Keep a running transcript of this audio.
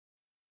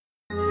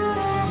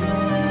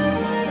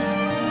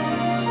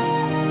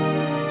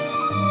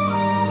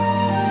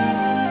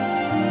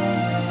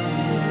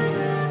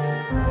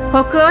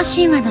北欧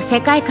神話の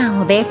世界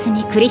観をベース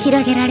に繰り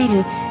広げられる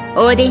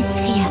オーディン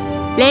スフィ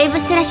ア、レイブ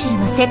スラシル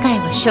の世界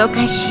を紹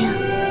介しよう。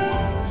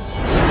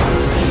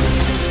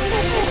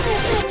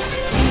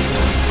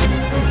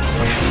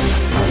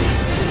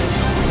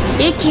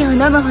息を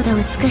飲むほど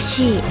美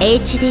しい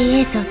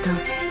HD 映像と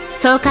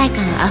爽快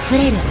感あふ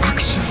れるア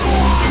クション。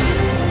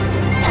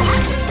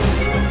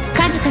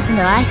数々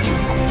のアイテ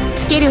ム、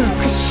スキルを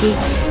駆使し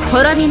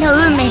滅びの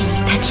運命に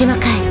立ち向か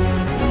い、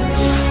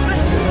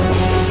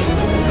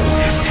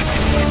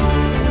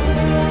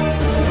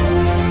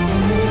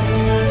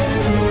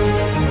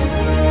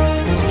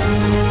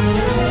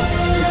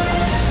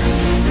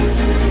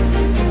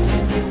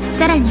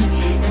さらに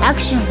アク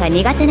ションが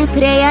苦手なプ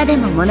レイヤーで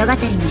も物語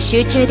に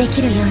集中で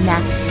きるような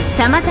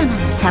さまざま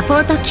なサポ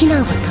ート機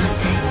能を搭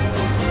載。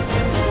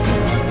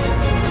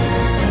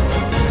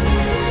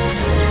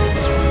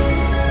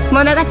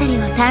物語を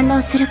堪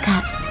能する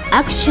か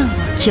アクションを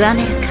極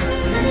めるか、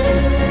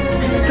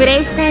プ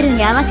レイスタイル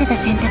に合わせた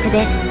選択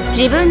で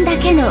自分だ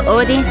けの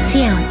オーディンスフ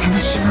ィアを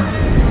楽しも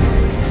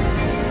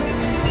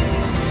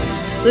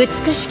う。美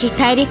しき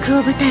大陸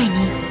を舞台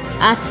に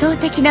圧倒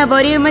的なボ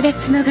リュームで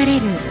紡がれ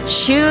る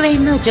終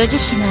焉の女子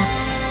誌が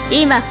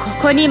今こ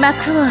こに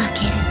幕を開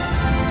ける。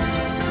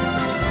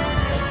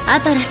ア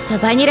トラスと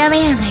バニラウ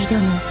ェアが挑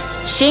む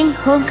新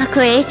本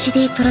格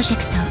HD プロジェ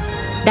クト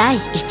第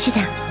1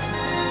弾、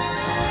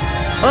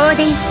オー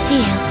ディンスフ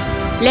ィ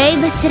ア、レイ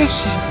ブスラ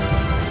シ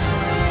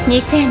ル、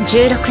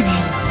2016年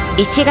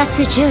1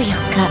月14日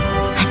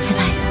発売。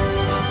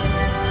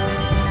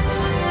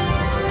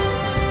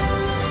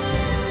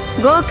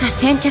豪華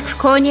先着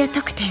購入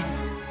特典、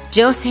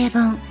醸成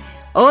本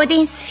オーデ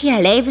ィンスフィア・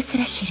レイブス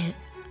ラシル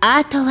ア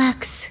ートワー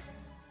クス。